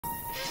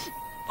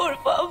Por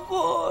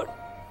favor.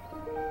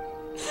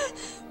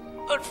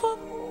 Por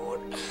favor.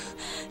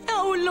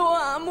 Aún lo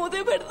amo,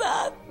 de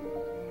verdad.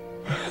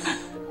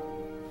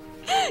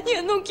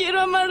 Ya no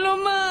quiero amarlo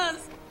más.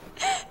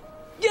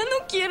 Ya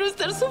no quiero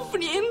estar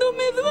sufriendo,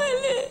 me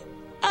duele.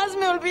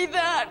 Hazme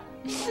olvidar.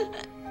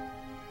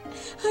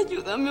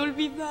 Ayúdame a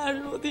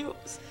olvidarlo, Dios.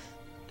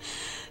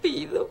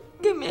 Pido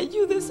que me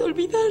ayudes a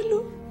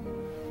olvidarlo.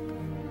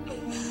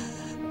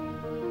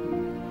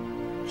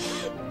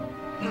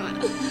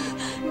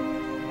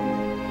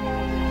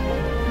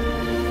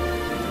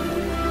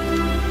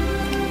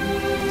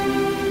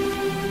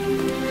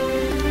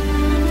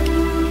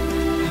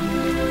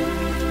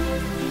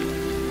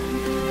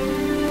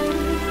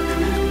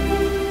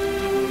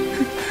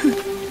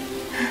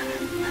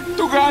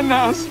 Tú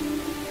ganas.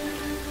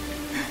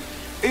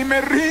 Y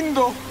me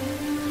rindo.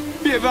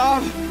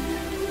 Piedad.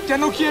 Ya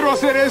no quiero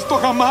hacer esto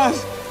jamás.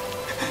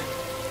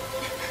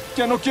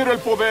 Ya no quiero el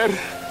poder.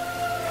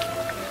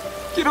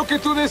 Quiero que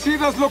tú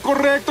decidas lo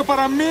correcto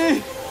para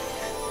mí.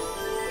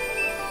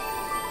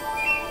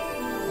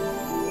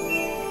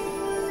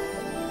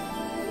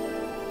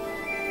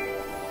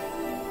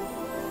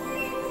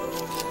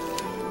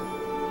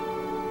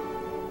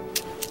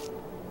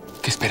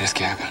 ¿Qué esperas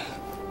que haga?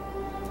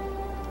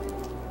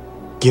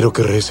 Quiero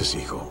que reces,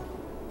 hijo.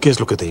 ¿Qué es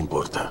lo que te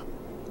importa?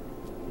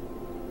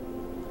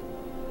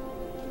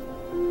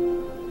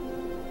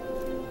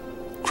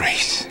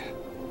 Grace.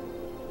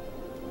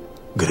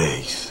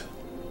 Grace.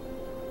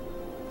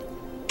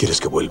 ¿Quieres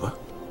que vuelva?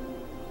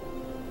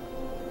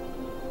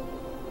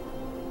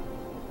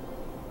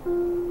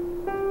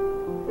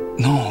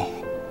 No.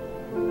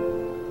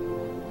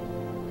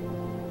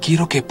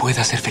 Quiero que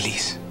pueda ser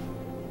feliz.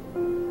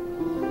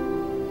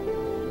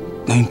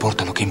 No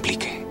importa lo que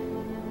implique.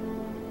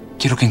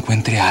 Quiero que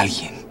encuentre a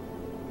alguien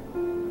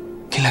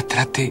que la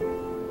trate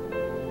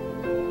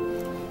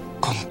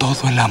con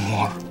todo el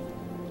amor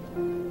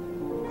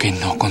que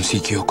no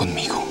consiguió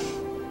conmigo.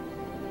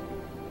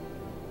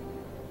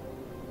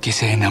 Que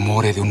se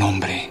enamore de un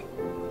hombre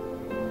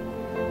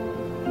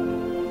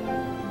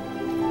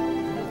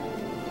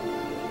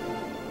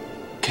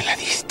que la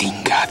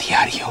distinga a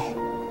diario,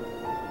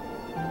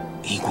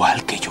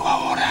 igual que yo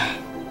ahora.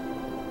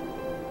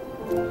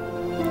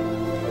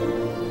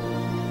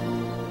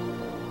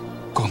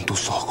 Con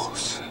tus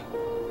ojos.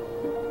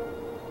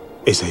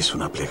 Esa es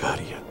una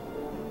plegaria.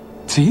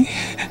 ¿Sí?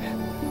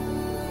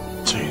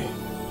 Sí.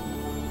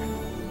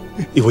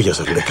 Y voy a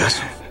hacerle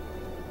caso.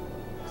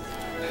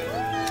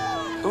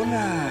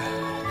 Hola.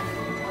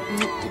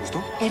 ¿Te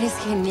gustó? Eres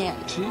genial.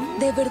 ¿Sí?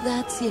 De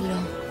verdad, cielo.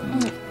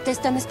 Te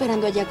están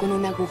esperando allá con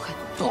una aguja.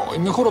 No,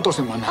 mejor otra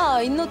semana.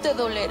 Ay, no te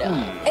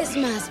dolerá. Es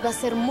más, va a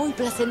ser muy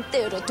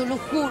placentero, te lo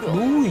juro.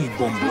 Uy,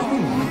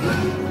 bombón.